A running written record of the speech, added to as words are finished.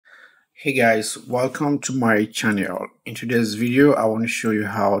Hey guys, welcome to my channel. In today's video, I want to show you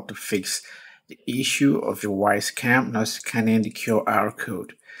how to fix the issue of your Wyze Cam not scanning the QR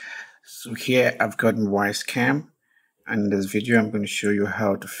code. So here I've got my Wyze Cam, and in this video I'm going to show you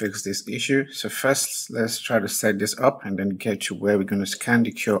how to fix this issue. So first, let's try to set this up and then get to where we're going to scan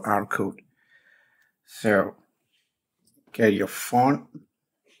the QR code. So get your phone.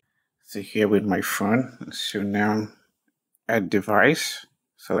 So here with my phone. So now add device,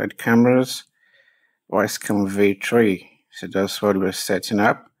 select cameras, Wyze Cam V3. So that's what we're setting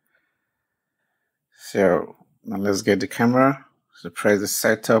up. So now let's get the camera. So press the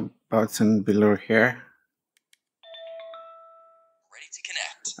setup button below here. Ready to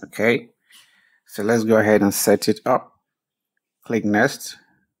connect. Okay. So let's go ahead and set it up. Click next.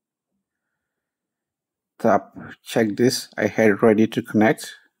 Tap check this. I had ready to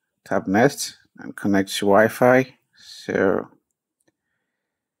connect. Tap next and connect to Wi-Fi. So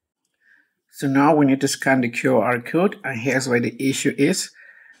now we need to scan the QR code, and here's where the issue is.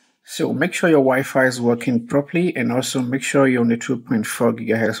 So make sure your Wi-Fi is working properly, and also make sure you're on the 2.4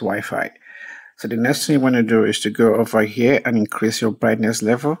 GHz Wi-Fi. So the next thing you want to do is to go over here and increase your brightness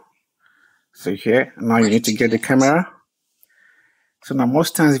level. So here, now you need to get the camera. So now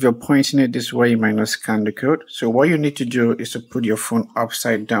most times if you're pointing it this way, you might not scan the code. So what you need to do is to put your phone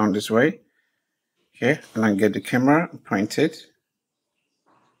upside down this way. Okay, and then get the camera, point it.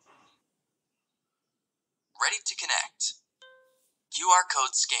 Ready to connect. QR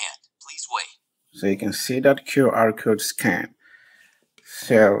code scanned. Please wait. So you can see that QR code scan.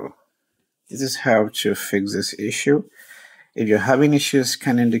 So this is how to fix this issue. If you're having issues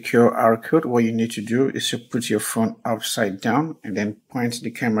scanning the QR code, what you need to do is to put your phone upside down and then point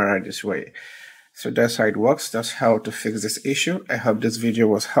the camera this way. So that's how it works. That's how to fix this issue. I hope this video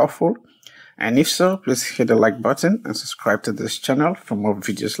was helpful. And if so, please hit the like button and subscribe to this channel for more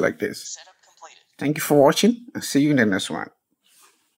videos like this. Setup completed. Thank you for watching, and see you in the next one.